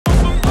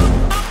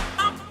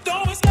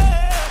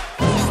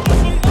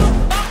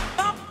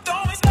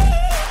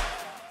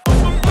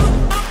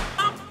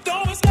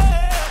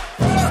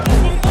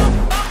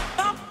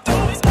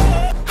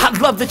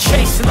the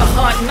chase and the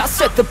hunt, and I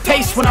set the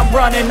pace when I'm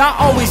running. I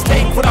always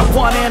take what I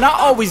want and I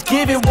always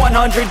give it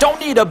 100. Don't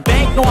need a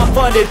bank, no I'm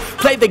funded.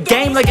 Play the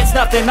game like it's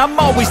nothing. I'm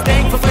always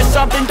thankful for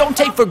something. Don't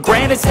take for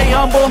granted, stay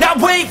humble. Now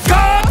wake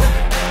up!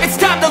 It's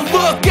time to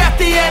look at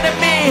the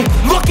enemy.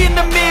 Look in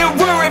the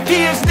mirror if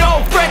he is no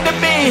friend to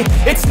me.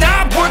 It's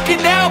not working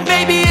out,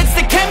 maybe it's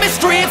the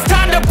chemistry. It's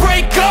time to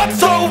break up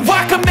so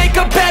I can make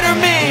a better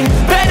me.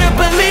 Better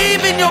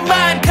believe in your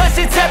mind, cause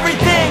it's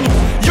everything.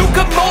 You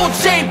can mold,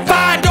 shape,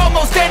 find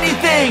almost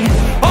anything.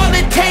 All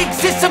it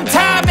takes is some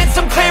time and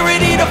some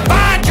clarity to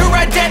find your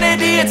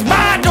identity. It's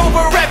mind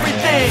over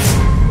everything.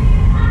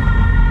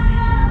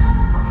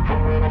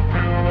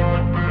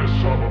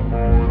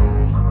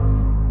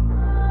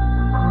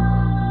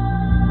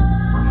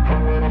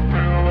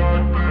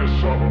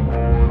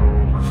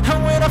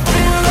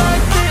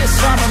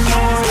 I'm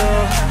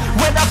immortal.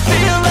 When I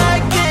feel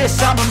like this,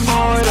 I'm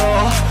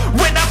immortal.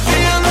 When I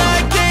feel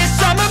like this,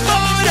 I'm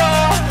immortal.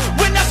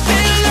 When I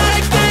feel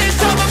like this,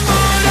 I'm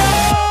immortal.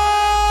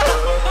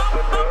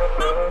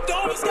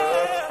 Don't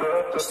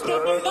stop,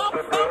 skipping up,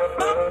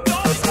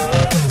 don't stop.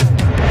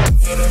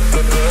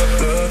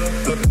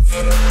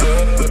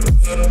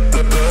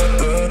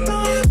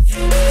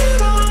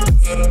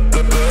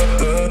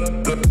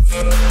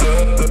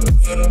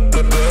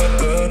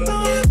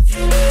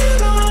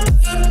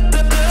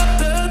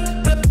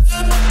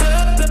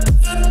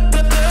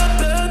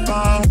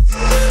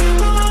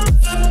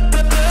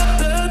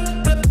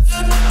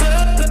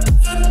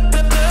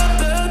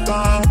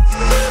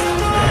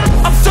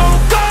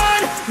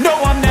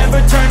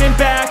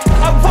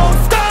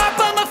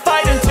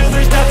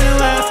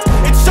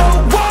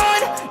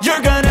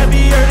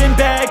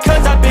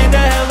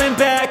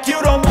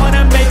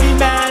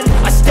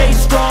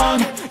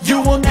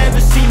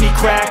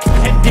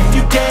 And if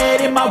you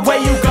get in my way,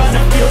 you gonna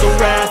feel the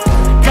wrath.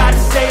 Gotta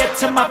say it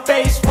to my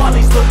face while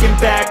he's looking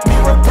back.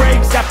 Mirror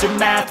breaks after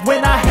math.